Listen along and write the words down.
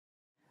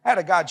I had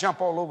a guy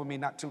jump all over me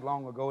not too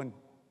long ago and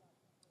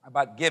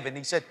about giving.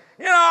 He said,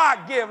 you know,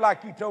 I give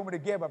like you told me to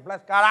give, but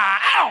bless God,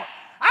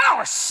 I don't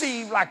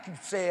receive like you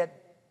said.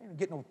 I didn't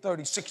get no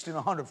 30, 60, and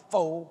 100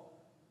 fold.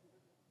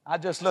 I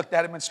just looked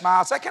at him and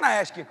smiled. I said, can I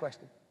ask you a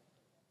question?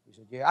 He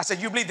said, yeah. I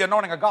said, you believe the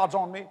anointing of God's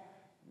on me?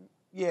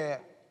 Yeah.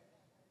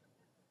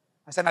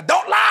 I said, now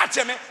don't lie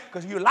to me,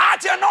 because you lie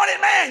to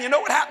anointed man. You know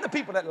what happened to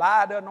people that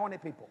lie to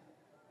anointed people?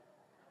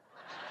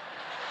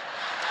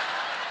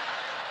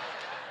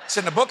 It's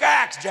in the book of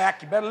Acts,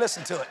 Jack. You better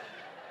listen to it.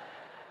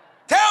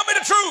 Tell me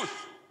the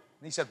truth.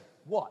 And he said,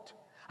 what?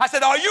 I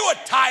said, are you a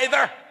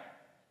tither?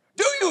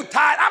 Do you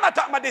tithe? I'm not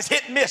talking about this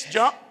hit and miss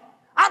junk.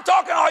 I'm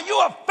talking, are you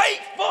a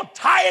faithful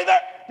tither?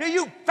 Do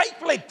you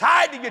faithfully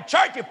tithe to your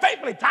church? You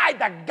faithfully tithe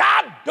to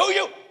God? Do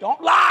you?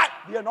 Don't lie.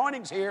 The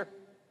anointing's here.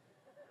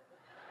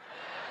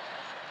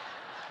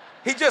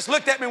 He just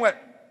looked at me and went,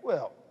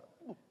 well.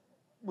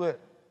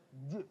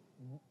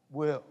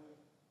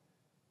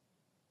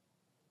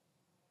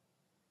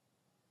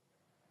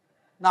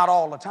 Not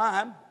all the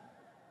time.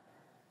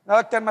 I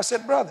looked at him, I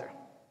said, brother,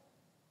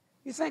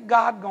 you think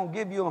God gonna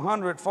give you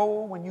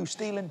 100-fold when you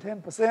stealing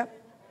 10%?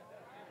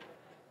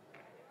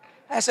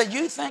 I said,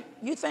 you think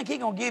he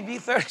gonna give you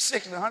 30,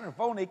 60, and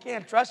 100-fold and he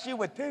can't trust you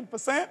with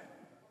 10%?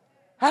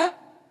 Huh?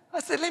 I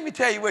said, let me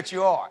tell you what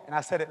you are. And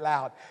I said it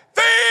loud.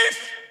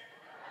 Thief!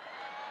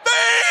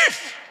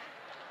 Thief!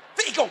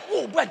 Thief! Go,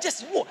 whoa, but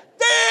just whoa.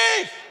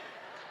 Thief!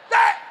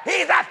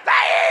 He's a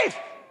thief!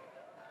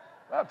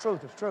 Well,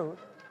 truth is truth.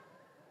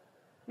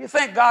 You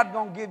think God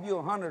gonna give you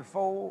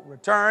 100-fold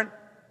return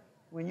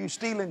when you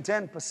stealing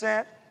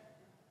 10%?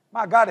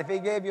 My God, if he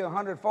gave you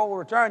 100-fold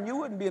return, you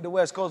wouldn't be at the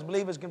West Coast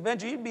Believers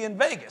Convention. You'd be in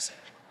Vegas.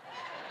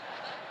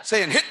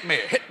 Saying, hit me,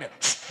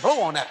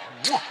 blow on that.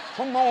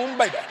 Come on,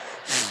 baby.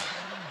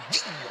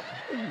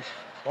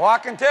 Well, I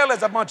can tell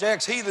there's a bunch of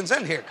ex-heathens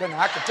in here, couldn't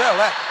I? I can tell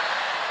that.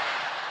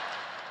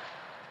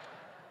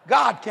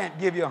 God can't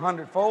give you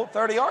 100-fold,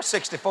 30 or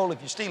 60-fold if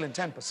you're stealing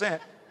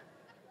 10%.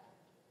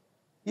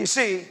 You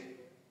see,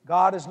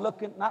 God is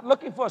not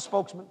looking for a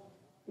spokesman.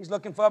 He's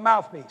looking for a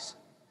mouthpiece.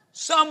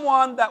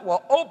 Someone that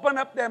will open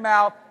up their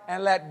mouth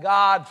and let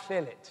God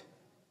fill it.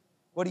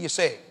 What do you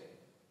say?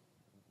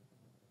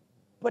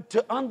 But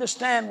to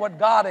understand what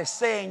God is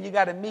saying, you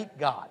got to meet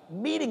God.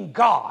 Meeting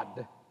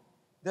God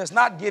does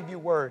not give you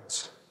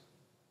words.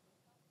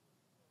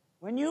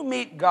 When you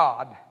meet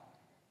God,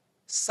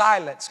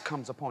 silence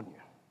comes upon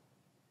you.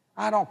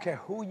 I don't care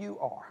who you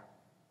are.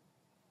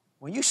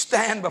 When you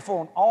stand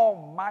before an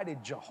almighty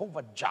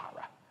Jehovah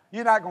Jireh,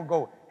 you're not going to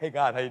go, hey,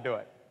 God, how you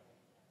doing?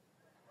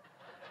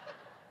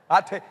 I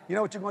tell you, you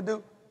know what you're going to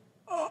do?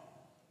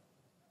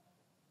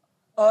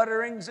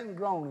 Utterings and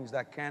groanings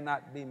that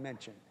cannot be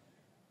mentioned.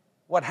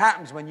 What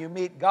happens when you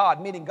meet God?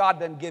 Meeting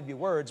God doesn't give you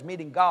words.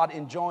 Meeting God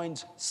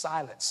enjoins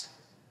silence.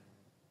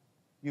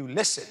 You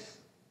listen.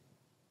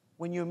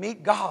 When you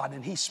meet God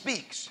and he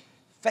speaks,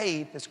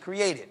 faith is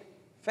created.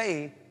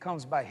 Faith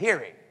comes by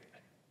hearing.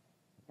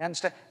 You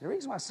understand? The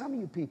reason why some of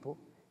you people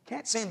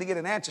can't seem to get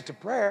an answer to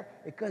prayer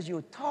is because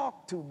you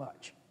talk too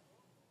much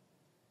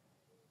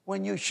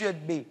when you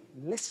should be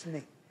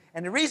listening.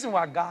 And the reason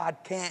why God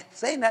can't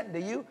say nothing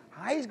to you,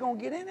 how he's going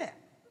to get in there?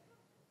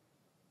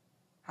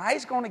 How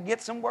he's going to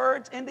get some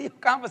words into your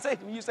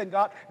conversation. When you say,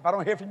 God, if I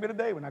don't hear from you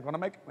today, we're not going to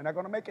make it. We're not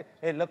going to make it.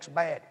 It looks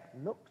bad.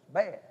 It looks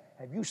bad.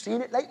 Have you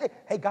seen it lately?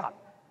 Hey, God.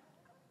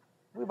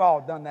 We've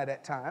all done that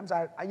at times.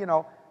 You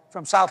know,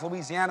 from South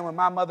Louisiana, when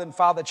my mother and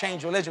father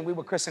changed religion, we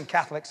were Christian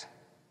Catholics.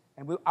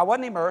 And I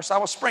wasn't immersed. I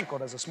was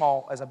sprinkled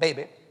as a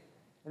baby.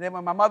 And then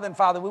when my mother and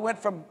father, we went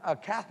from a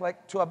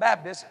Catholic to a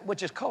Baptist,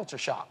 which is culture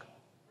shock.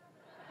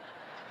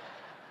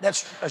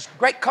 That's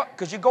great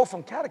because you go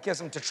from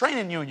catechism to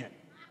training union.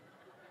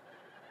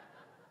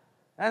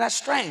 And that's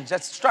strange.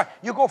 That's strange.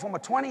 You go from a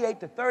 28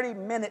 to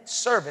 30-minute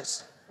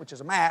service, which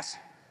is a mass,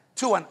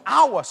 to an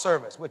hour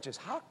service, which is,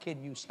 how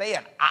can you stay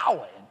an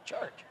hour in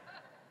church?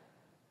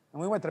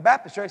 And we went to the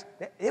Baptist church.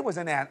 It was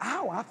in there an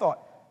hour. I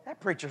thought, that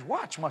preacher's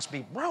watch must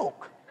be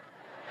broke.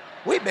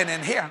 We've been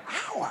in here an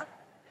hour.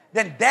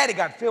 Then Daddy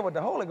got filled with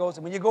the Holy Ghost,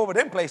 and when you go over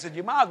them places,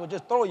 you might as well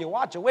just throw your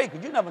watch away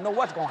because you never know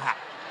what's going to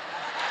happen.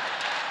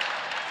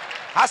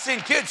 I seen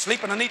kids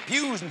sleeping underneath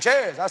pews and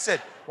chairs. I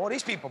said, boy,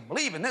 these people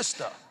believe in this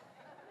stuff.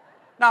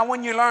 Now,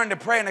 when you learn to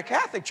pray in the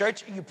Catholic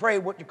Church, you pray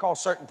what you call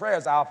certain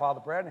prayers, Our Father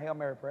prayer and the Hail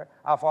Mary prayer.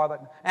 Our Father,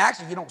 and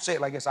actually you don't say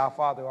it like it's Our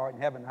Father who art in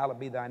heaven, hallowed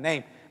be thy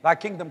name. Thy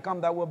kingdom come,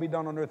 thy will be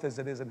done on earth as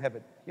it is in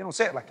heaven. You don't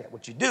say it like that.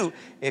 What you do,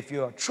 if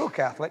you're a true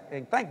Catholic,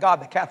 and thank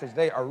God the Catholics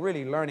today are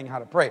really learning how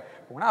to pray.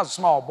 But when I was a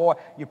small boy,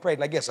 you prayed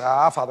like this,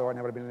 Our Father who art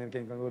in heaven, hallowed be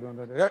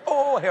thy name.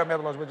 Oh, Hail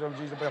Mary, Lord,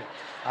 Jesus.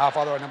 Our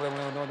Father who art in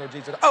heaven,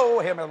 Jesus. Oh,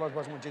 Hail Mary, Lord,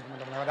 Jesus.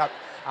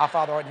 Our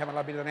Father who art in heaven,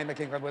 hallowed be thy name. The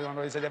kingdom come,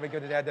 Lord, every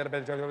good day,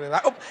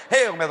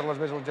 Hail Mary, Lord,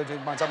 Jesus. And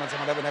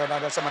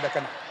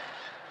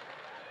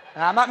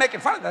I'm not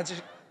making fun of that.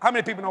 Just, how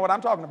many people know what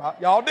I'm talking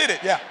about? Y'all did it,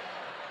 yeah.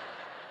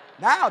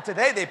 Now,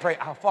 today they pray,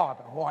 Our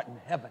Father who art in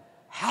heaven,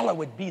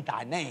 hallowed be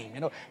thy name.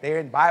 You know, they're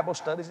in Bible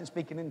studies and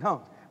speaking in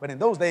tongues. But in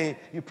those days,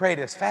 you prayed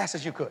as fast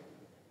as you could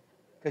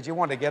because you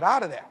wanted to get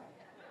out of there.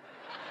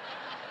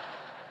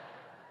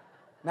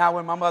 Now,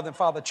 when my mother and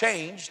father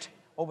changed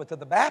over to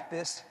the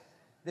Baptist,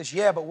 this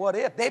yeah, but what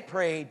if? They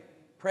prayed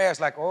prayers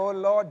like, oh,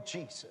 Lord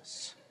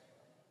Jesus,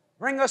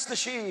 bring us the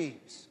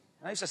sheaves.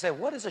 And I used to say,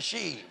 what is a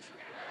sheave?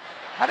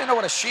 I didn't know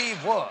what a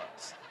sheave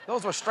was.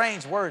 Those were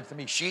strange words to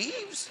me.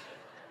 Sheaves?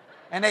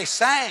 And they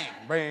sang,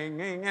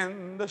 bringing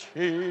in the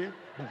sheaf,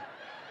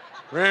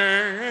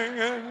 bringing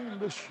in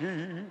the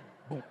sheaf,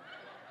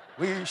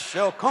 we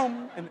shall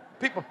come. And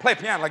people play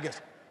piano like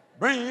this.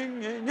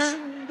 Bringing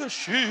in the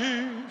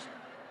sheaves,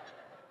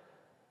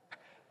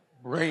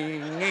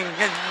 bringing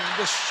in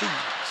the sheaves.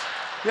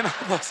 You know,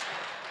 those.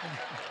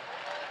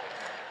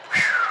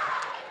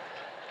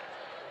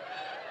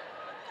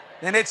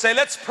 Then they'd say,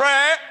 let's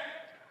pray.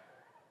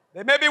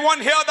 There may be one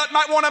here that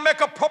might want to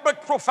make a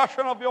public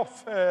profession of your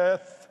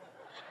faith.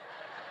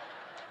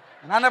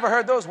 And I never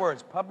heard those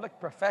words, public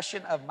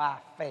profession of my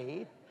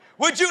faith.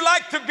 Would you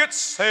like to get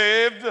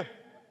saved?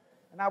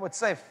 And I would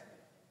say,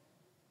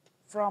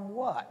 from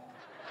what?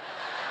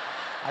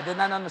 I did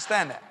not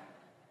understand that.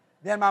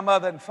 Then my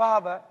mother and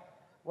father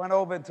went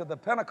over into the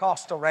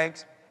Pentecostal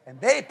ranks,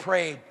 and they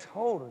prayed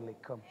totally,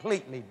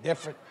 completely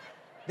different.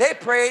 They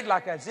prayed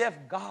like as if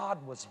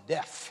God was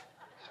deaf.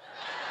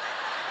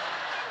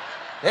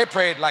 They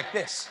prayed like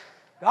this.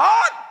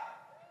 God,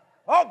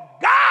 oh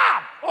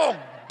God, oh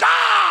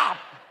God,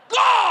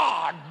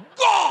 God,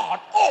 God,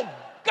 oh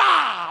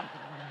God,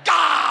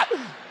 God,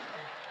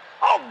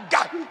 oh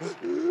God,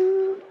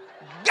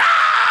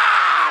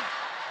 God,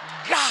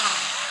 God.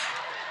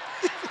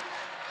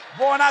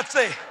 Boy, and I'd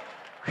say,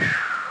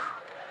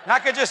 and I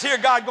could just hear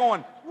God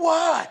going,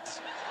 what?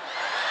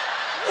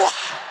 What?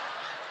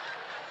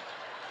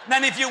 And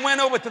then if you went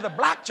over to the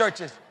black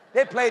churches,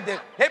 they prayed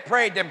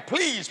them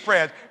please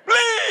prayers.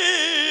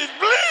 Please,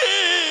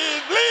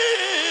 please,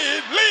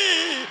 please,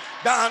 please.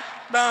 Dun,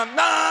 dun,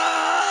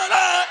 dun,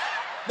 dun,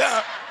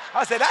 dun.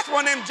 I said, that's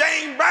one of them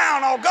James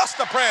Brown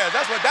Augusta prayers.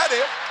 That's what that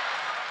is.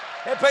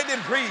 They prayed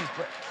them please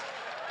prayers.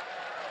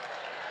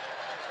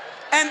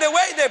 And the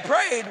way they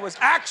prayed was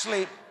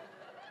actually,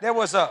 there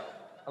was a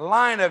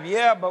line of,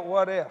 yeah, but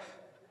what if?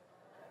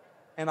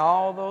 And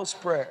all those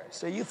prayers.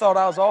 So you thought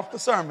I was off the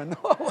sermon. No,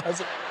 I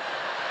wasn't.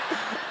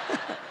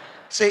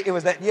 See, it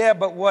was that, yeah,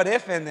 but what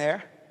if in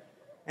there.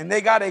 And they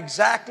got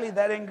exactly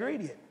that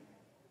ingredient.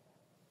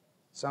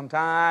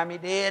 Sometime he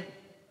did,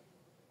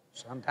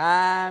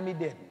 sometime he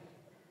didn't.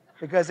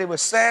 Because it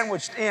was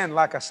sandwiched in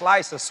like a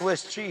slice of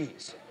Swiss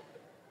cheese.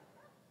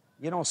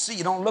 You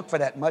don't look for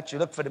that much. You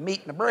look for the meat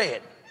and the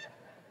bread.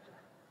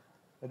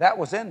 But that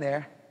was in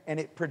there, and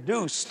it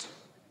produced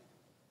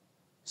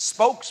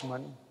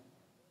spokesmen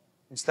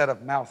instead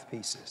of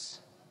mouthpieces.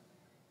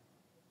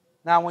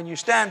 Now, when you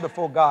stand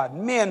before God,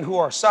 men who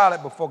are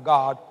silent before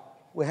God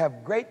will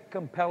have great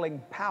compelling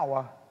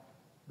power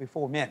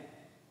before men.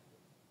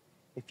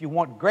 If you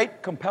want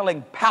great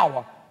compelling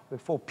power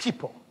before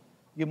people,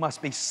 you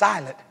must be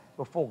silent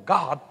before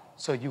God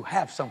so you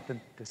have something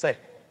to say.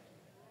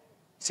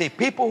 See,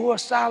 people who are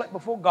silent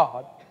before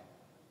God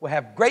will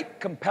have great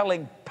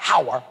compelling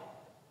power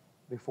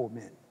before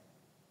men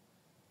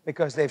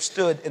because they've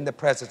stood in the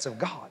presence of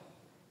God.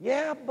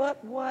 Yeah,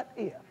 but what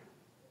if?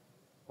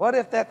 What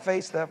if that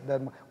faith stuff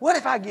doesn't work? What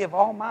if I give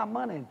all my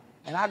money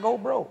and I go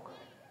broke?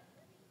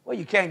 Well,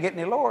 you can't get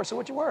any lower, so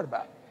what you worried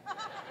about?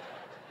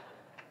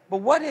 But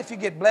what if you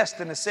get blessed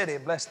in the city,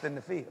 blessed in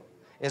the field?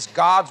 Is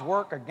God's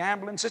work a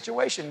gambling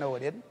situation? No,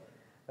 it isn't.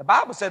 The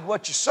Bible said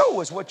what you sow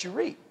is what you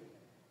reap.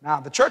 Now,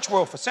 the church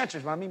world for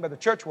centuries, what I mean by the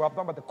church world, I'm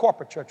talking about the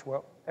corporate church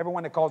world,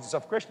 everyone that calls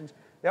themselves Christians,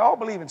 they all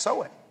believe in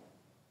sowing.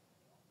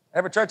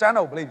 Every church I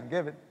know believes in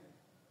giving.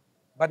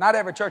 But not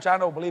every church I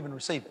know believes in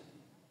receiving.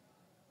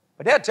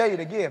 But they'll tell you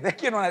to give. They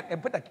get on that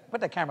and put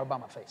that camera by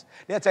my face.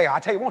 They'll tell you, I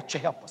tell you, won't you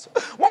help us?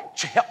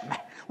 Won't you help me?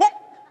 Won't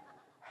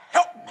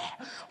help me?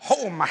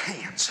 Hold my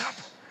hands up.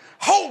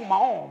 Hold my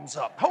arms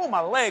up. Hold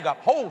my leg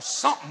up. Hold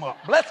something up.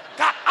 Bless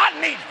God,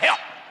 I need help.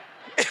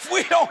 If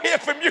we don't hear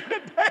from you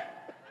today,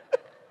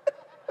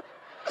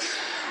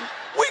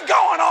 we're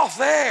going off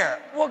there.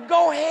 Well,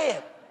 go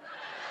ahead.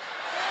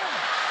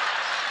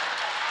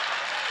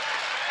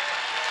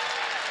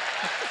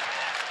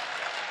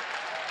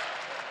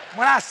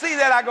 When I see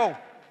that, I go,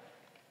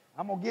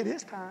 I'm going to get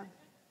his time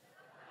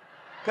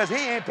because he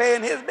ain't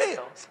paying his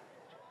bills.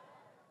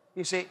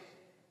 You see,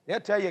 they'll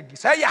tell you,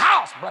 sell your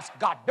house, bless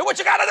God. Do what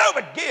you got to do,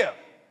 but give.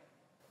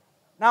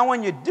 Now,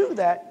 when you do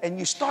that and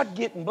you start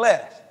getting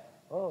blessed,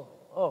 oh,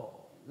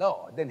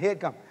 Lord, then here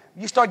it comes.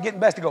 You start getting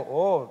blessed to go,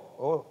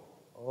 oh,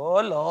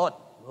 Lord,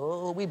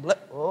 oh, we bless,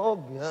 oh,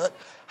 good.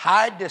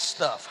 Hide this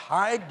stuff.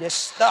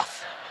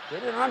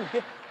 Get it under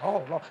here.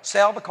 Oh, Lord,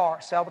 sell the car.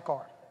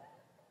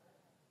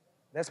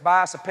 Let's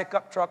buy us a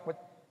pickup truck with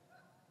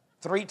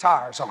 3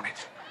 tires on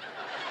it.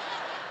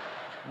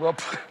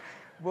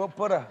 We'll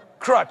put a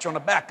crutch on the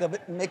back of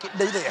it and make it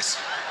do this.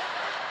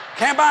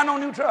 Can't buy no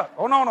new truck.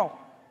 Oh, no.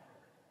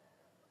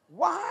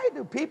 Why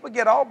do people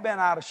get all bent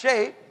out of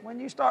shape when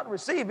you start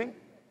receiving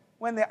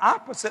when the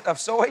opposite of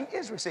sowing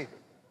is receiving?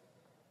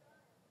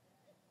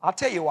 I'll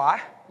tell you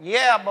why.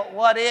 Yeah, but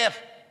what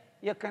if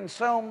you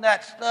consume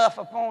that stuff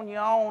upon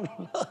your own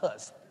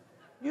lust?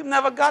 You've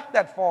never got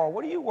that far.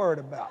 What are you worried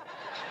about?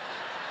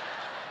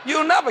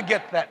 You'll never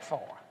get that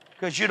far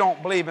because you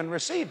don't believe and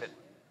receive it.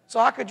 So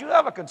how could you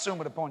ever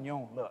consume it upon your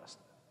own lust?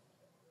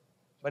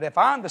 But if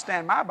I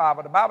understand my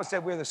Bible, the Bible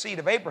said we're the seed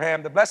of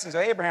Abraham. The blessings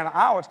of Abraham are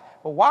ours.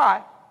 But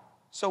why?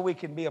 So we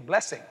can be a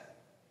blessing.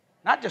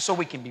 Not just so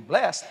we can be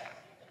blessed,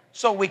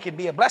 so we can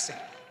be a blessing.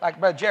 Like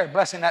Brother Jerry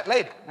blessing that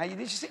lady. Now,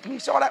 you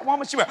saw that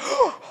woman? She went,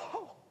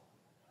 oh.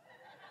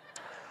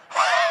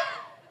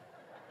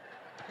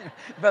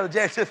 Brother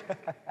Jerry just,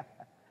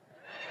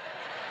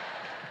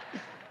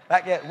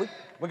 like, yeah,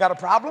 we got a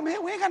problem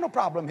here? We ain't got no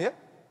problem here.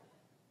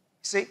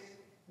 See?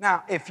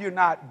 Now, if you're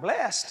not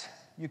blessed,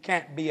 you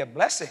can't be a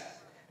blessing.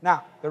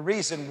 Now, the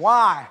reason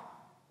why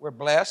we're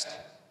blessed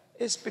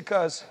is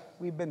because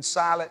we've been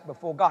silent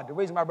before God. The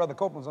reason my brother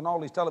Copeland's on all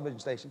these television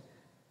stations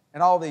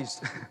and all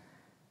these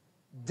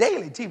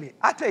daily TV.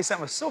 I tell you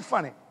something, it's so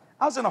funny.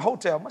 I was in a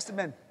hotel, must have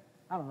been,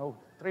 I don't know,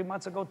 2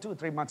 or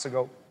 3 months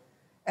ago,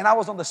 and I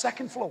was on the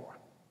second floor.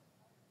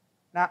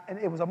 Now, and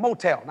it was a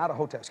motel, not a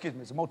hotel, excuse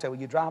me, it's a motel where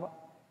you drive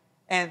up.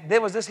 And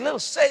there was this little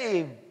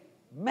saved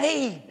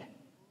maid.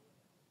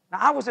 Now,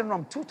 I was in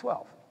room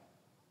 212.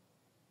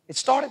 It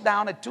started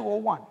down at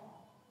 201.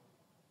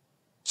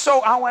 So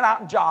I went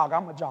out and jogged.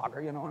 I'm a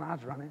jogger, you know, and I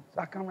was running.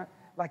 So I come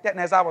like that,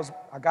 and as I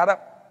got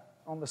up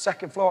on the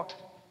second floor,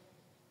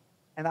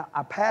 and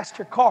I passed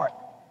her cart.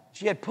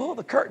 She had pulled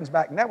the curtains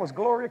back, and that was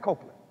Gloria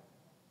Copeland.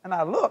 And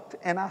I looked,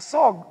 and I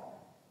saw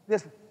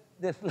this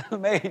little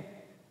maid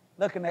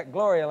looking at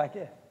Gloria like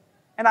this.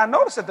 And I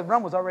noticed that the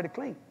room was already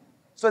clean.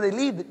 So they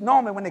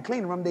normally when they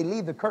clean the room, they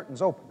leave the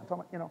curtains open. I'm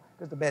talking about, you know,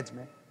 because the bed's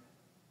made.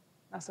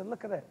 I said,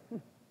 look at that.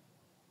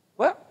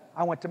 Well,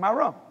 I went to my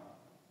room.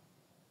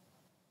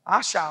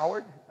 I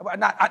showered.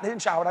 I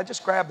didn't shower. I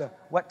just grabbed a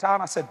wet towel,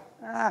 and I said,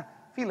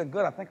 feeling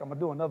good. I think I'm going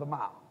to do another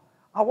mile.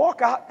 I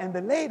walk out, and the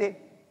lady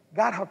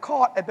got her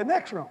cart at the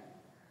next room.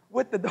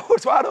 With the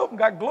doors wide open,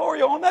 got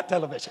Gloria on that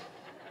television.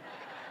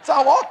 So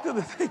I walked through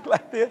the thing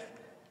like this.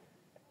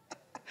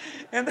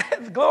 And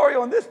there's Gloria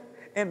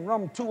in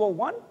room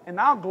 201, and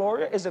now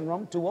Gloria is in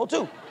room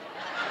 202.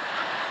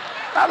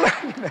 I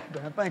looked at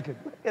that, thinking,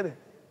 look at it.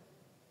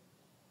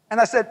 And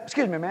I said,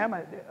 excuse me, ma'am.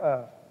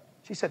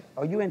 She said,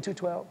 are you in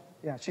 212?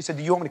 Yeah. She said,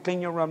 do you want me to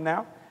clean your room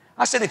now?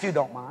 I said, if you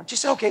don't mind. She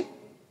said, okay.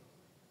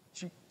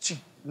 She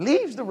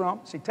leaves the room.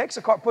 She takes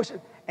the cart, pushes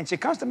it, and she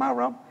comes to my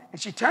room, and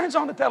she turns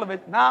on the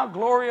television. Now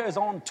Gloria is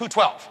on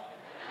 212.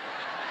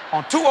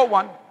 On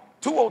 201,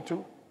 202,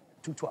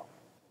 212.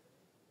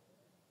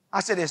 I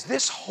said, is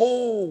this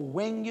whole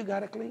wing you got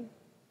to clean?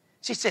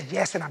 She said,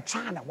 yes, and I'm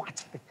trying to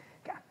watch it.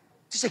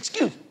 She said,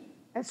 excuse me.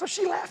 And so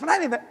she laughed, and I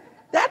didn't.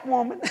 That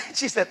woman,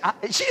 she said,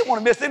 she didn't want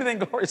to miss anything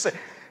Gloria said.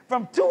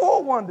 From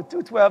 201 to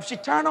 212, she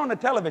turned on the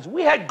television.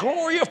 We had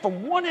Gloria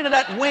from one end of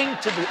that wing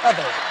to the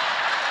other.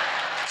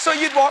 So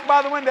you'd walk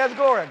by the window, there's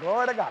Gloria.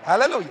 Glory to God.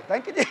 Hallelujah.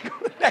 Thank you. Go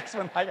to the next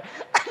one.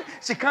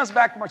 She comes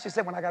back from her. She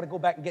said, when I got to go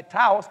back and get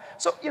towels.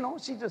 So, you know,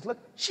 she just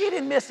looked. She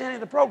didn't miss any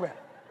of the program.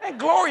 And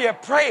Gloria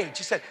prayed.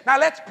 She said, now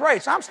let's pray.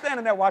 So I'm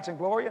standing there watching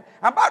Gloria.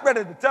 I'm about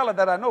ready to tell her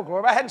that I know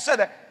Gloria. I hadn't said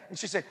that. And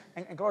she said,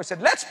 and Gloria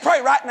said, let's pray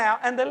right now.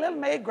 And the little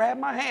maid grabbed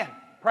my hand.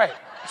 Pray.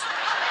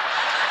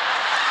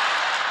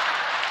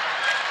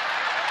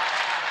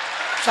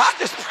 So I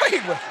just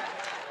prayed with her.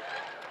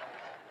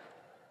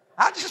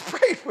 I just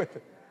prayed with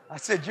her. I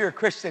said, you're a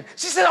Christian.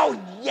 She said,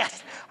 oh,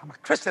 yes, I'm a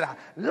Christian. I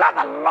love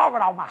the Lord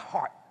with all my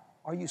heart.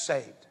 Are you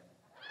saved?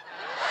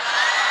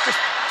 Just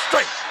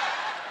straight.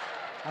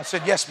 I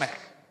said, yes, ma'am.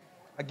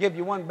 I give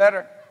you one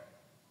better.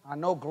 I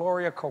know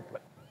Gloria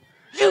Copeland.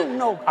 You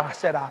know, I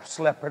said, I've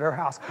slept at her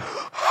house.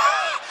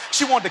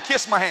 She wanted to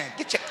kiss my hand.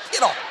 Get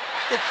off.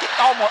 Get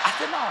almost.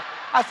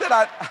 I said,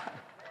 no.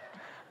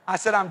 I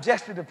said, I'm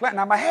Jesse Duplantis.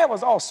 Now, my hair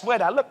was all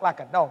sweaty. I looked like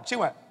a dog. She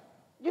went,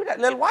 you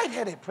that little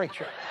white-headed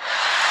preacher.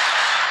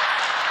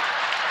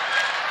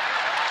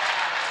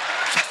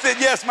 I said,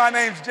 yes, my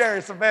name's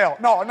Jerry Savelle.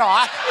 No,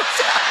 I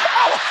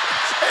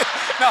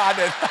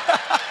didn't.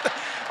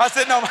 I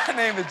said, no, my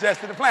name is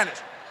Jesse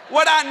Duplantis.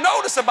 What I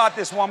noticed about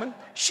this woman,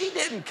 she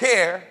didn't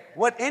care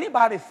what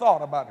anybody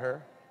thought about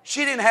her.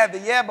 She didn't have the,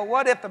 yeah, but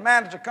what if the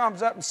manager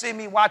comes up and see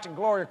me watching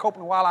Gloria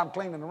Copeland while I'm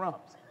cleaning the rooms?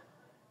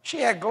 She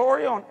had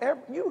Gloria on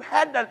every, you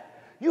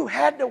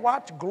had to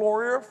watch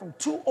Gloria from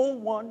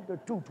 201 to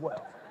 212.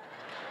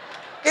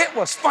 It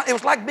was fun. It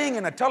was like being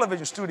in a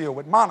television studio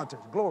with monitors.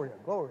 Gloria,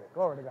 Gloria,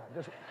 glory to God.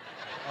 Just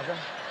okay,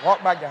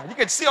 walk back down. You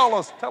could see all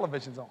those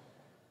televisions on.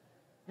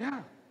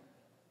 Yeah.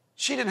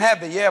 She didn't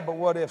have the yeah, but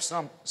what if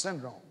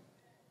syndrome.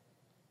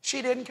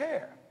 She didn't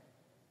care.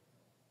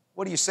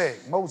 What do you say?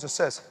 Moses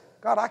says,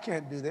 God, I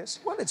can't do this.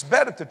 Well, it's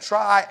better to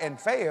try and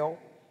fail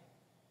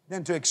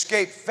than to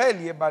escape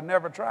failure by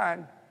never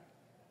trying.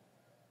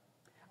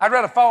 I'd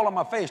rather fall on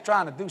my face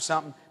trying to do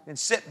something than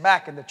sit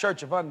back in the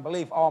church of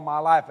unbelief all my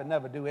life and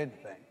never do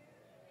anything.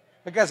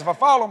 Because if I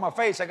fall on my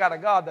face, I got a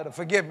God that'll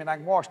forgive me and I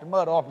can wash the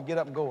mud off and get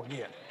up and go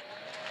again.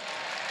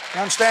 You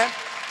understand?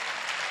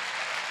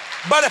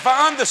 But if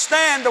I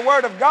understand the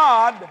Word of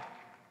God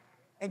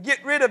and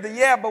get rid of the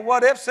yeah, but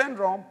what if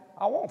syndrome,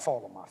 I won't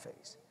fall on my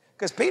face.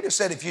 Because Peter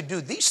said, if you do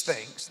these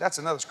things, that's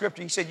another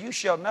scripture. He said, you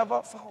shall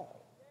never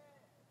fall.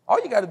 All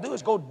you got to do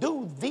is go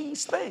do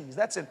these things.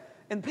 That's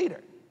in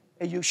Peter.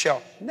 And you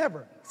shall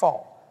never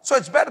fall. So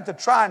it's better to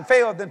try and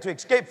fail than to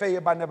escape failure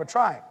by never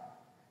trying.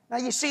 Now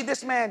you see,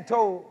 this man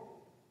told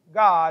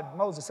God,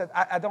 Moses said,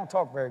 I don't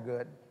talk very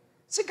good.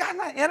 See, God's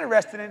not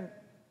interested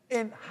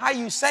in how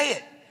you say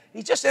it.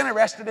 He's just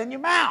interested in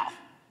your mouth.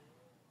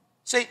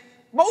 See,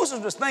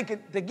 Moses was thinking,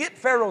 to get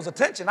Pharaoh's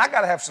attention, I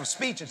got to have some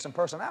speech and some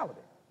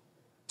personality.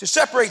 To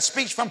separate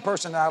speech from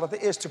personality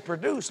is to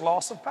produce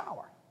loss of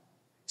power.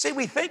 See,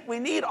 we think we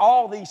need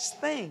all these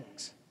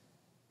things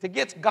to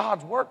get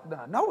God's work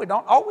done. No, we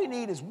don't. All we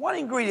need is one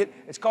ingredient.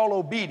 It's called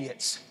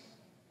obedience.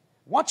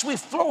 Once we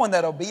flow in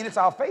that obedience,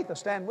 our faith will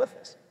stand with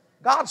us.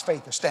 God's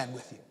faith will stand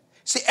with you.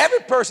 See, every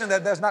person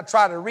that does not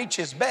try to reach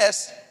his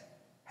best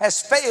has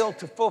failed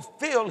to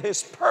fulfill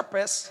his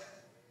purpose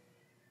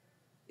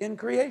in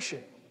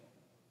creation.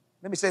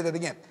 Let me say that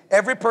again.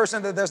 Every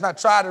person that does not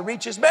try to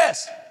reach his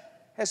best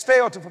has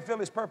failed to fulfill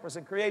his purpose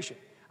in creation.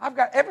 I've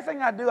got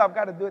everything I do, I've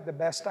got to do it the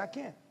best I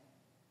can.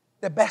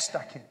 The best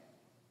I can.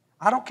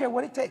 I don't care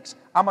what it takes.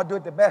 I'm going to do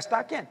it the best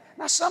I can.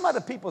 Now, some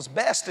other people's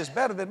best is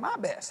better than my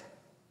best.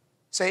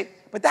 See?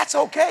 But that's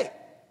okay.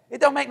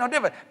 It don't make no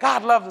difference.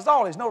 God loves us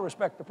all. There's no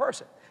respect to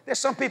person. There's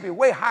some people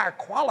way higher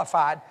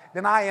qualified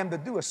than I am to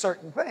do a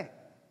certain thing.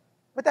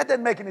 But that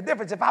doesn't make any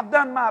difference. If I've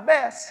done my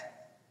best,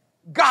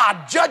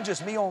 God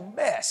judges me on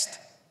best,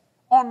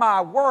 on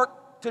my work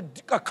to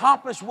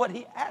accomplish what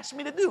he asked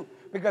me to do,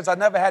 because I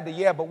never had the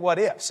yeah, but what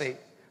if, see?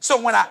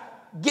 So when I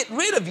get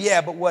rid of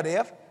yeah, but what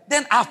if,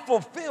 then I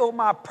fulfill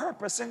my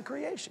purpose in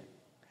creation.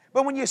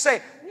 But when you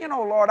say, you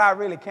know, Lord, I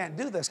really can't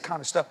do this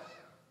kind of stuff,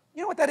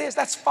 you know what that is?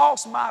 That's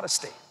false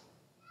modesty.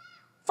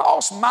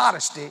 False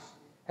modesty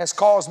has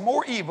caused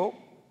more evil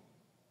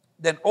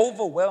than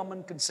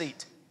overwhelming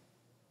conceit.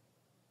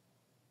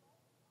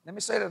 Let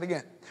me say that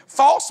again.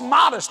 False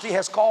modesty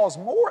has caused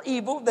more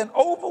evil than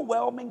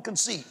overwhelming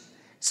conceit.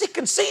 See,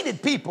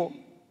 conceited people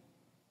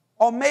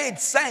are made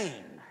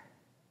sane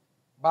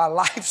by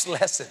life's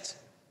lessons.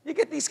 You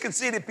get these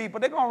conceited people,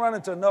 they're going to run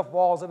into enough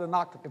walls that'll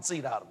knock the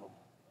conceit out of them.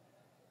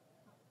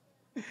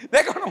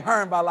 They're going to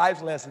learn by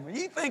life's lessons. When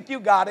you think you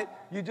got it,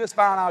 you just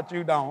found out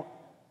you don't.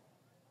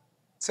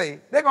 See,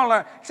 they're going to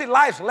learn. See,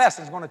 life's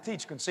lesson is going to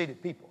teach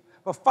conceited people.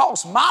 But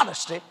false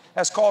modesty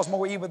has caused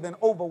more evil than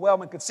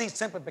overwhelming conceit,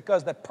 simply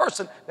because that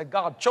person that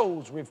God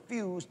chose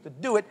refused to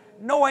do it,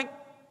 knowing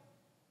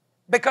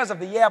because of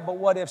the yeah, but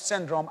what if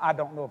syndrome, I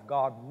don't know if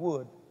God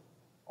would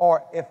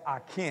or if I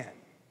can.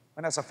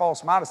 And that's a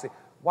false modesty.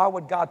 Why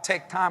would God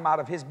take time out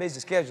of his busy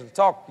schedule to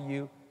talk to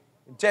you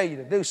and tell you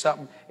to do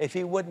something if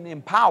he wouldn't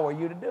empower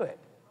you to do it?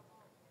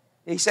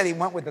 He said he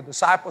went with the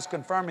disciples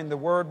confirming the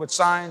word with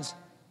signs,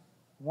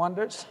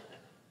 wonders.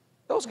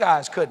 Those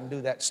guys couldn't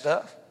do that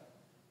stuff.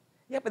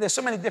 Yeah, but there's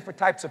so many different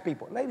types of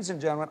people. Ladies and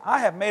gentlemen, I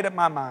have made up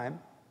my mind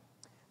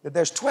that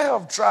there's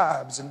 12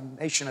 tribes in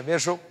the nation of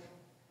Israel.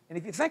 And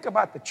if you think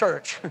about the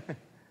church,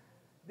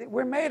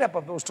 we're made up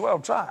of those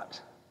 12 tribes.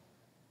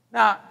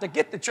 Now, to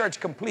get the church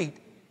complete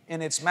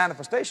in its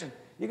manifestation,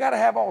 you got to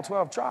have all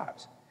 12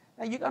 tribes.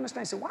 Now, you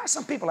understand, so why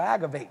some people are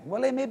aggravating?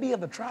 Well, they may be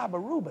of the tribe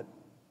of Reuben.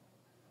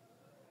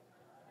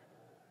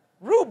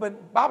 Reuben,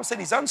 Bible said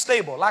he's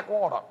unstable, like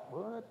water.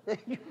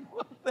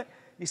 What?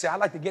 You say, I'd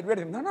like to get rid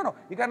of him. No.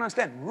 You got to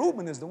understand,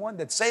 Reuben is the one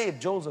that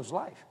saved Joseph's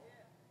life.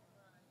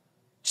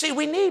 See,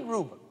 we need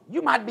Reuben.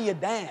 You might be a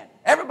Dan.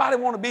 Everybody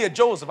want to be a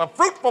Joseph, a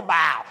fruitful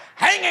bough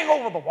hanging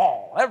over the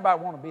wall.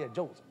 Everybody want to be a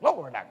Joseph.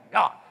 Glory to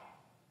God.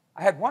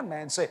 I had one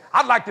man say,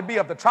 I'd like to be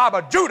of the tribe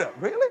of Judah.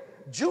 Really?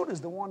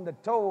 Judah's the one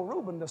that told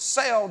Reuben to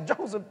sell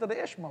Joseph to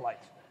the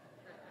Ishmaelites.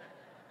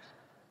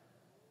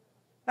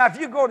 Now, if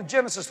you go to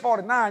Genesis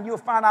 49, you'll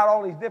find out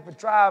all these different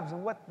tribes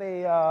and what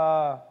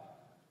their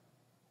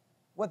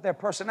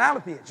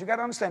personality is. You got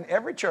to understand,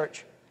 every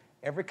church,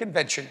 every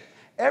convention,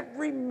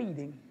 every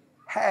meeting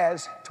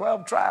has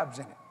 12 tribes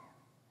in it.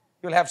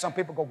 You'll have some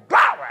people go,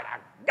 glory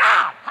to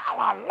God,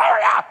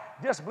 hallelujah.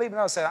 Just believe in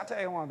us. I'll tell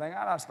you one thing,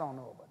 I just don't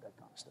know about that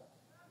kind of stuff.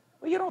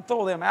 Well, you don't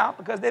throw them out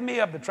because they may be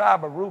of the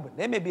tribe of Reuben.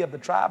 They may be of the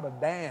tribe of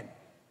Dan.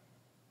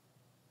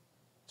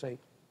 See?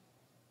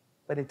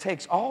 But it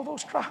takes all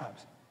those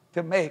tribes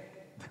to make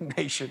the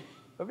nation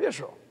of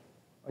Israel.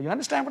 You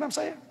understand what I'm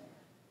saying?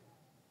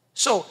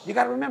 So you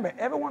got to remember,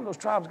 every one of those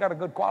tribes got a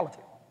good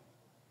quality.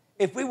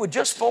 If we would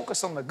just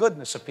focus on the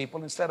goodness of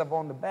people instead of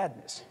on the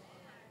badness.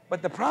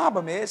 But the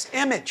problem is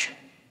image.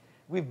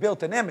 We've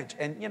built an image.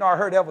 And, you know, I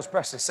heard Elvis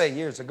Presley say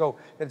years ago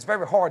that it's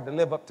very hard to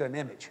live up to an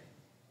image.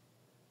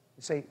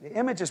 You see, the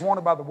image is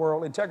wanted by the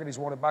world, integrity is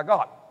wanted by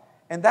God.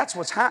 And that's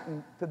what's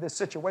happened to this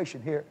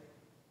situation here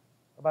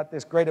about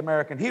this great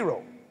American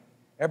hero.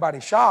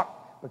 Everybody's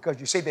shocked because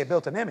you see they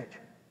built an image.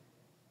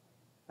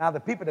 Now, the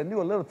people that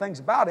knew a little things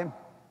about him,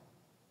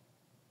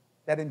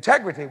 that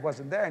integrity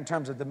wasn't there in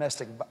terms of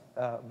domestic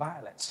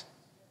violence.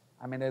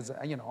 I mean,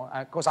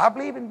 of course, I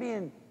believe in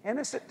being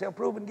innocent till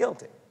proven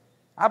guilty.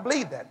 I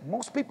believe that.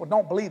 Most people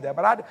don't believe that,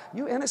 but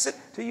you're innocent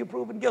till you're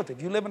proven guilty.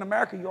 If you live in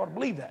America, you ought to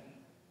believe that.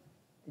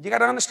 You got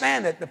to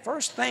understand that the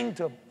first thing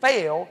to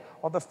fail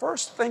or the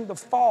first thing to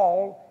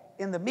fall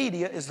in the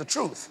media is the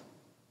truth.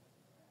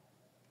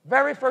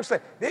 Very first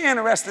thing. They're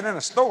interested in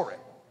a story.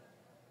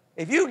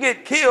 If you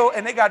get killed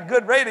and they got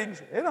good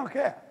ratings, they don't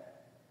care.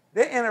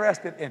 They're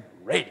interested in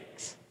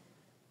ratings.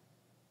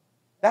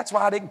 That's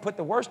why they can put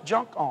the worst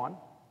junk on.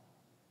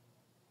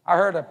 I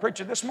heard a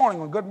preacher this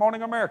morning on Good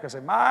Morning America say,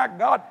 my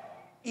God,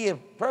 if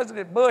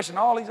President Bush and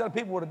all these other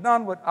people would have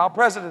done what our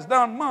president's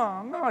done,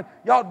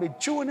 y'all would be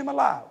chewing him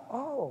alive.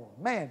 Oh,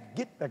 man,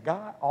 get the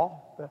guy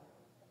off the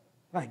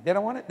thing. They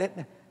don't want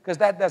it, because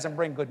that doesn't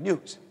bring good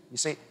news. You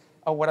see,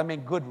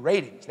 good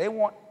ratings. They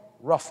want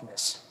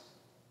roughness.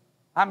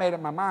 I made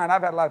up my mind.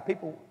 I've had a lot of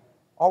people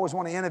always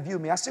want to interview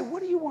me. I said,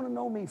 what do you want to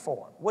know me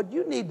for? What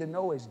you need to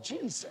know is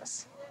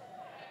Jesus.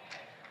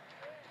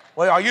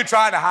 Well, are you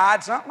trying to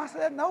hide something? I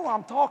said, no,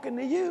 I'm talking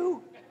to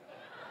you.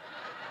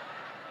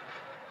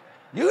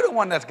 You're the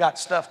one that's got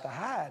stuff to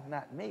hide,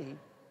 not me.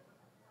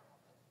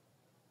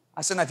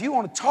 I said, now, if you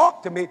want to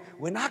talk to me,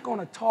 we're not going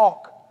to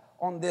talk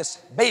on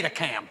this beta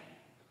cam.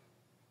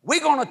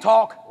 We're going to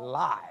talk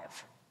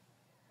live.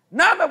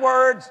 In other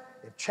words,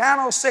 if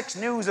Channel 6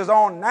 News is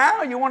on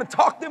now, you want to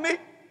talk to me?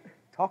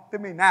 Talk to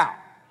me now.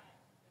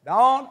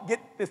 Don't get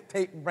this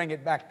tape and bring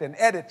it back to an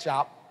edit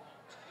shop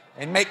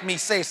and make me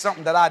say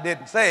something that I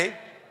didn't say.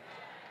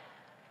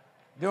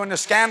 During the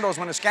scandals,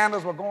 when the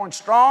scandals were going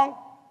strong,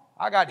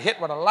 I got hit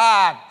with a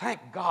live, thank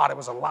God it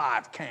was a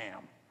live cam.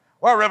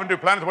 Well, Reverend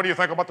Duplantis, what do you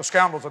think about the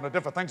scandals and the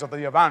different things of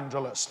the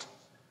evangelist?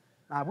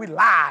 Now, we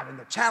live in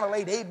the Channel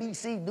 8,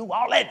 ABC, New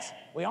Orleans.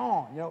 We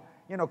on,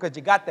 because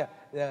you got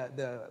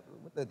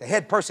the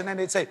head person, and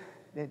they'd say,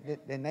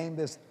 they named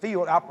this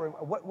field operator,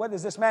 what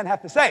does this man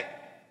have to say?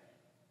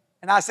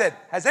 And I said,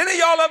 has any of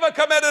y'all ever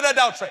committed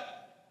adultery?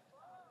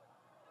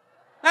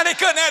 Now, they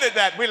couldn't edit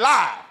that. We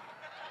live.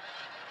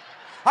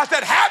 I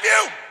said, have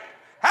you?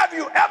 Have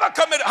you ever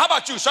committed, how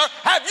about you, sir?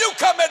 Have you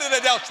committed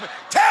adultery?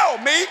 Tell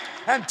me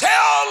and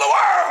tell the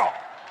world.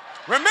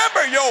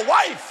 Remember, your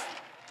wife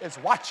is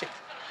watching.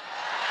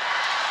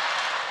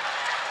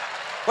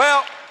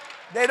 Well,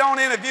 they don't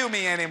interview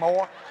me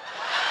anymore.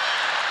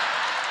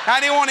 Now,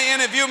 they want to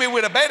interview me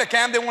with a beta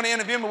cam. They want to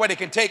interview me where they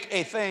can take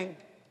a thing,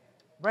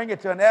 bring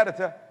it to an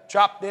editor,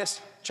 chop this,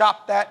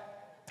 chop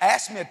that,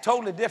 ask me a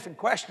totally different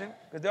question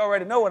because they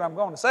already know what I'm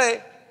going to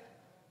say.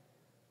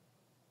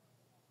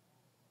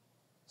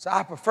 So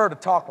I prefer to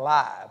talk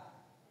live.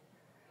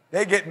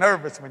 They get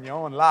nervous when you're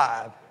on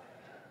live.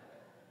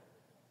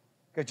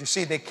 Because you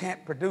see, they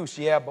can't produce,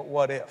 yeah, but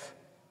what if?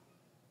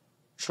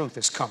 Truth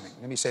is coming.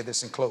 Let me say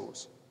this and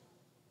close.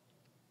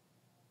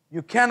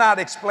 You cannot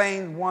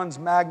explain one's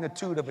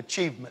magnitude of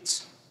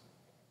achievements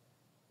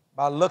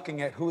by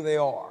looking at who they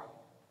are.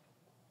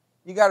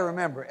 You got to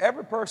remember,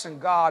 every person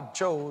God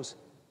chose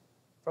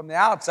from the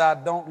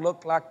outside don't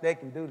look like they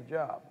can do the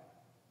job.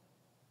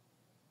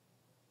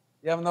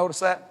 You ever notice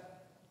that?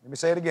 Let me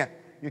say it again.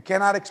 You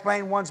cannot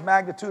explain one's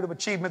magnitude of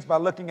achievements by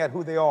looking at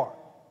who they are.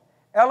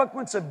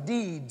 Eloquence of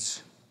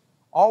deeds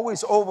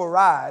always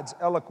overrides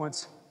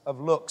eloquence of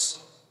looks.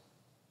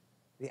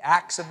 The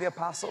acts of the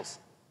apostles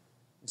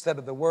instead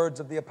of the words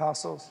of the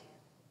apostles.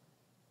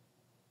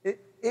 It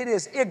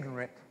is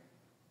ignorant.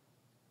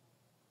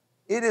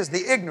 It is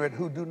the ignorant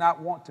who do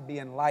not want to be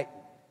enlightened.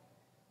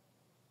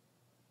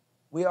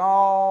 We are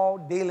all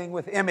dealing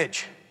with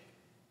image.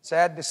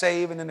 Sad to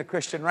say, even in the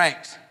Christian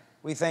ranks.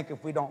 We think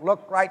if we don't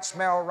look right,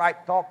 smell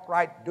right, talk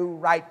right, do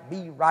right,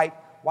 be right,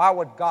 why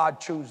would God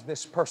choose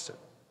this person?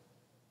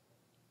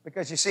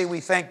 Because you see, we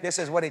think this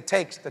is what it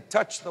takes to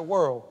touch the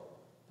world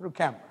through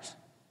cameras.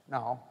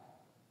 No,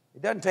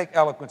 it doesn't take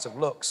eloquence of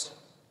looks.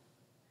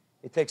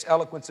 It takes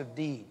eloquence of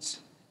deeds.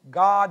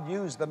 God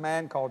used the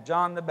man called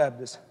John the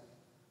Baptist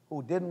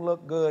who didn't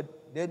look good,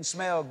 didn't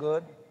smell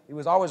good. He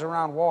was always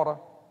around water.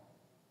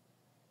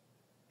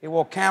 He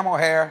wore camel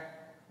hair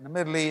in the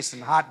Middle East in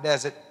the hot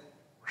desert.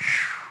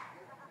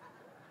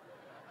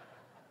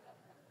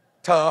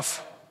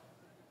 Tough.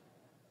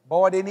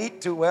 Boy didn't eat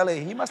too well.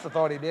 He must have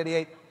thought he did. He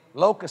ate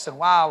locusts and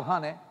wild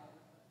honey.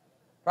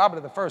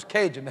 Probably the first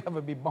Cajun to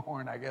ever be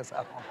born, I guess.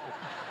 I don't know.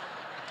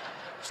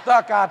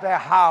 Stuck out there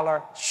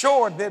holler.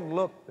 Sure didn't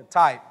look the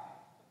type.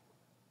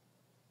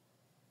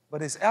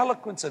 But his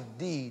eloquence of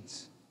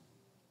deeds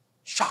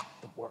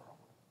shocked the world.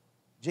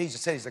 Jesus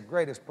said he's the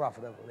greatest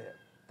prophet ever lived.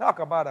 Talk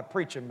about a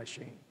preaching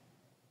machine.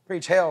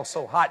 Preach hell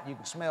so hot you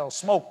can smell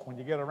smoke when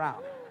you get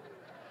around it.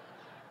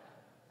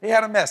 He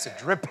had a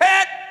message.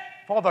 Repent,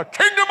 for the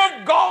kingdom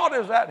of God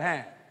is at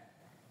hand.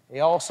 He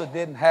also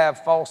didn't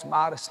have false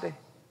modesty.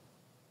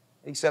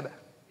 He said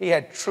he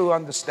had true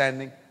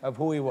understanding of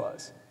who he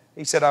was.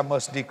 He said, I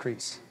must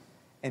decrease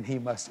and he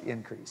must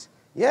increase.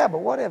 Yeah, but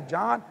what if,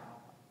 John,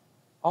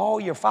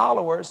 all your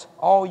followers,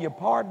 all your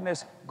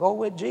partners go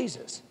with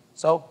Jesus?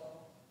 So,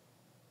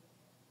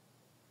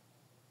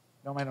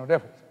 don't make no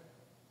difference.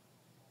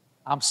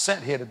 I'm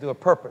sent here to do a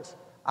purpose.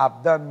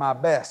 I've done my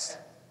best.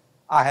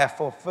 I have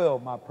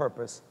fulfilled my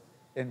purpose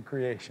in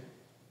creation.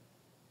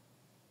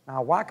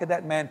 Now, why could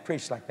that man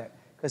preach like that?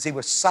 because he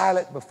was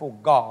silent before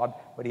God,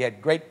 but he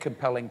had great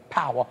compelling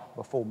power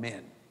before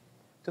men,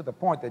 to the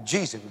point that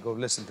Jesus would go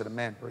listen to the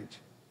man preach.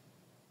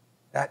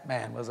 That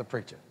man was a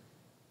preacher.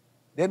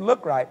 Didn't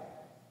look right.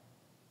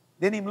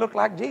 Didn't even look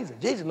like Jesus.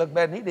 Jesus looked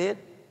better than he did.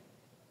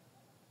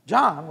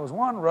 John was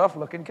one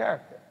rough-looking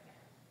character.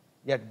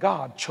 Yet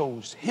God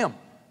chose him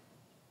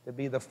to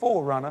be the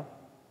forerunner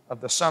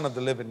of the Son of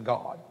the living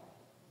God.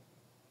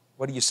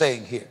 What are you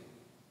saying here?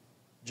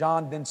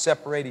 John didn't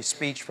separate his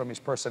speech from his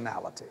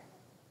personality.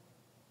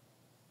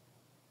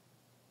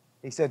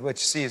 He said, what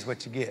you see is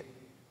what you get.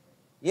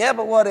 Yeah,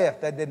 but what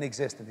if? That didn't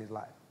exist in his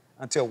life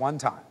until one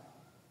time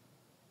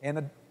in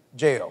a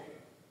jail.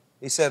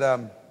 He said,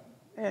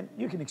 man,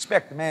 you can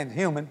expect the man's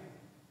human.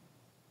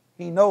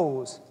 He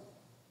knows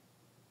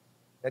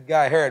that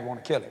guy Herod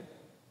want to kill him.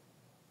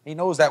 He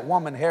knows that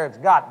woman Herod's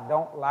got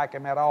don't like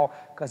him at all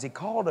because he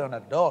called her an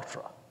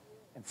adulterer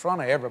in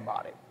front of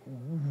everybody.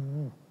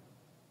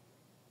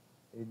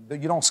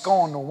 You don't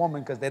scorn a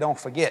woman because they don't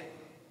forget.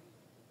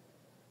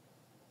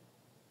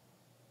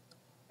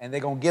 And they're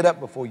going to get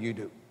up before you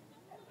do.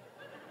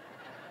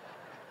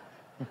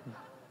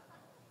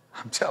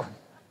 I'm telling you.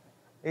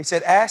 He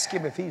said, ask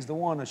him if he's the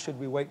one or should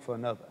we wait for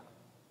another?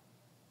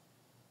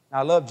 Now,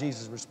 I love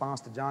Jesus' response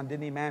to John.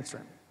 Didn't even answer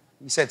him.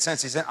 He said,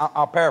 since he's in,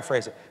 I'll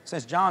paraphrase it.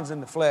 Since John's in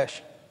the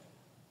flesh,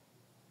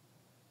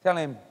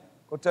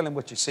 go tell him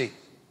what you see.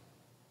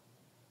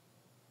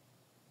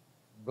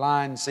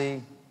 Blind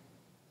see,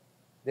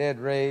 dead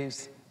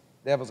raised,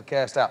 devils are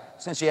cast out.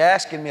 Since you're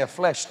asking me a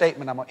flesh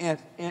statement, I'm going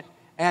to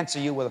answer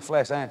you with a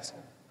flesh answer.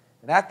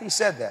 And after he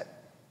said that,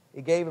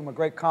 he gave him a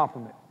great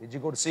compliment. Did you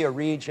go to see a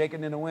reed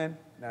shaking in the wind?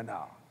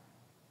 No.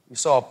 You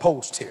saw a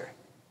post here.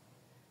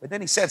 But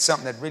then he said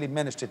something that really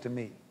ministered to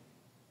me.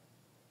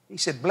 He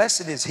said,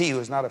 blessed is he who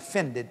is not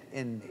offended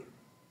in me.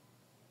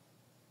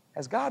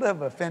 Has God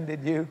ever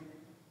offended you?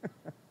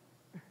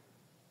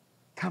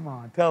 Come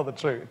on, tell the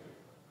truth.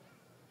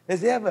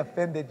 Has he ever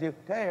offended you?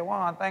 Tell you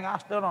one thing, I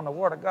stood on the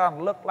Word of God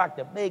and looked like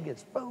the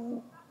biggest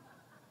fool.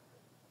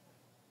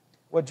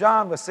 Well,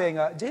 John was saying,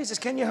 Jesus,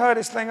 can you hurry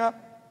this thing up?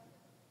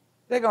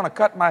 They're going to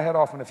cut my head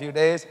off in a few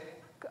days.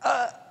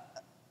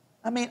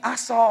 I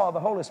saw the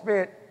Holy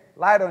Spirit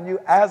light on you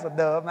as a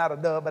dove, not a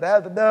dove, but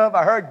as a dove.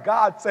 I heard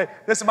God say,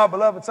 this is my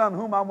beloved Son,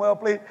 whom I'm well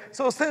pleased.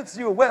 So since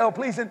you're well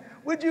pleasing,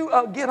 would you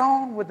get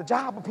on with the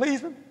job of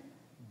pleasing?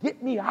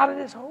 Get me out of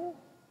this hole?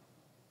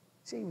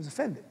 See, he was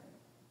offended.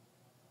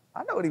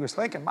 I know what he was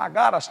thinking. My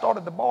God, I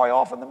started the boy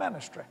off in the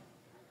ministry.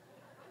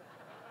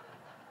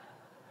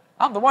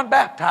 I'm the one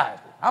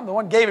baptized him. I'm the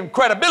one gave him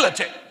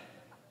credibility.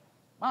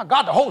 My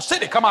God, the whole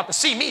city come out to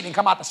see me, didn't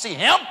come out to see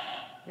him.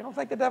 You don't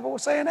think the devil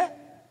was saying that?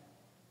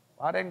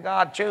 Why didn't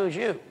God choose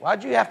you?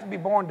 Why'd you have to be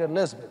born to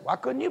Elizabeth? Why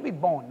couldn't you be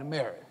born to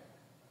Mary?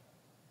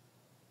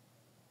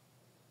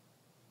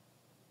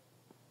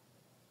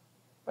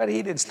 But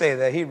he didn't stay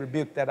there. He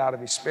rebuked that out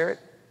of his spirit.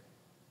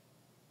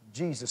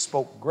 Jesus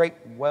spoke great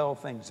and well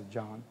things of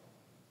John.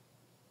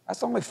 That's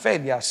the only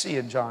failure I see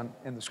in John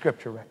in the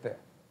scripture right there.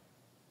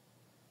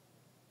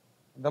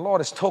 And the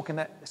Lord has spoken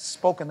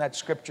that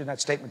scripture and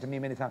that statement to me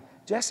many times.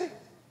 Jesse,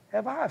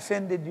 have I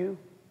offended you?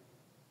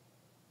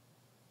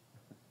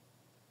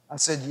 I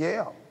said,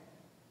 yeah.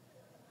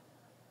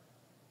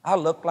 I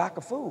look like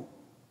a fool.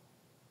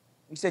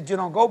 He said, you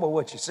don't go by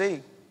what you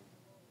see.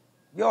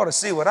 You ought to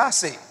see what I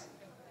see.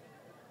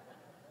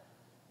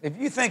 If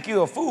you think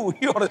you're a fool,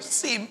 you ought to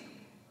see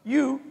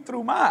you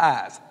through my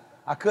eyes.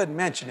 I couldn't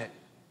mention it.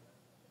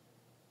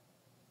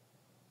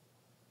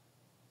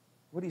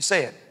 What are you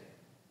saying?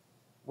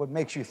 What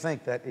makes you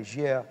think that is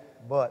yeah,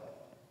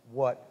 but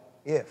what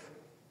if?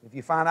 If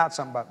you find out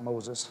something about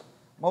Moses,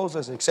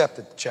 Moses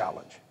accepted the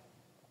challenge.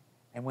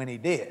 And when he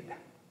did,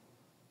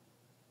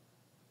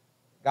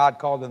 God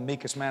called him the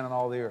meekest man in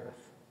all the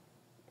earth.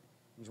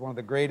 He's one of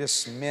the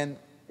greatest men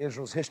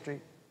Israel's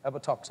history ever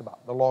talks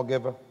about, the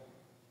lawgiver,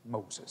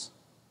 Moses.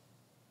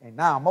 And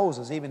now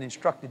Moses even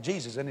instructed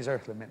Jesus in his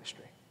earthly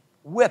ministry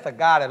with a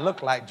guy that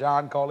looked like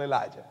John called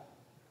Elijah,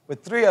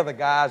 with 3 other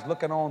guys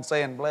looking on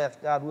saying, bless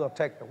God, we'll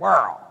take the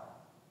world.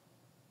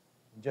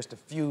 And just a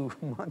few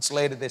months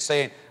later, they're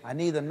saying, I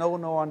neither know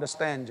nor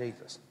understand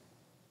Jesus.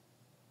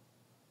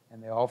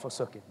 And they all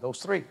forsook him. Those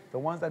 3, the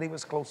ones that he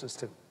was closest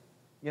to.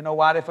 You know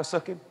why they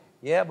forsook him?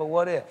 Yeah, but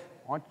what if?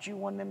 Aren't you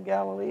one of them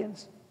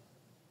Galileans?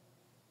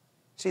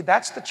 See,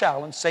 that's the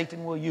challenge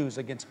Satan will use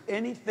against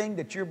anything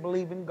that you're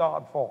believing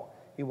God for.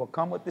 He will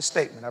come with this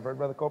statement. I've heard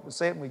Brother Copeland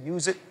say it, and we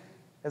use it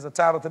as a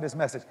title to this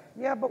message.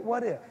 Yeah, but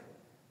what if?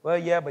 Well,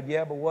 yeah, but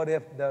what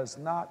if does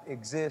not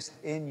exist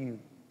in you.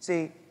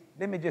 See,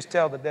 let me just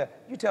tell the devil.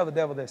 You tell the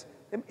devil this.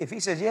 If he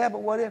says, yeah,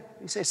 but what if?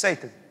 You say,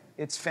 Satan,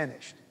 it's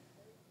finished.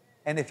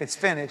 And if it's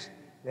finished,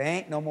 there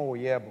ain't no more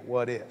yeah, but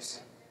what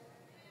ifs.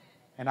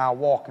 And I'll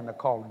walk in the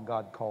calling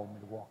God called me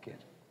to walk in.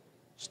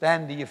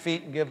 Stand to your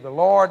feet and give the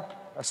Lord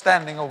a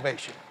standing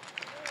ovation.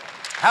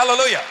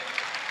 Hallelujah.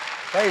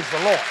 Praise the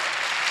Lord.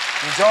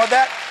 You enjoyed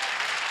that?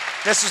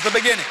 This is the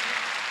beginning.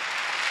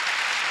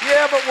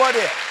 Yeah, but what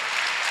if?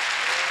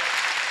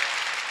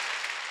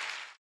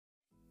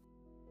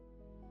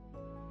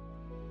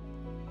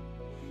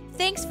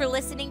 Thanks for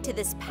listening to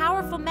this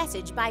powerful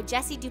message by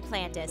Jesse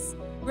Duplantis.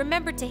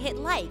 Remember to hit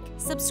like,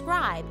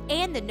 subscribe,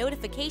 and the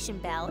notification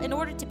bell in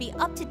order to be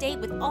up to date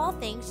with all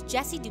things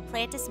Jesse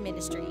Duplantis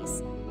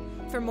Ministries.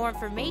 For more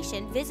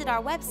information, visit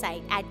our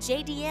website at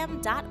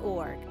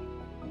jdm.org.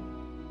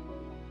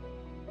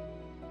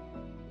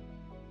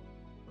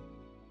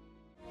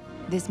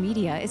 This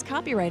media is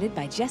copyrighted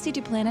by Jesse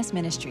Duplantis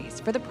Ministries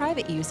for the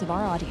private use of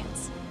our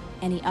audience.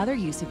 Any other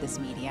use of this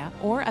media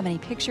or of any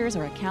pictures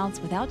or accounts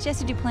without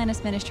Jesse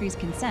Duplantis Ministries'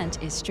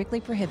 consent is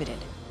strictly prohibited.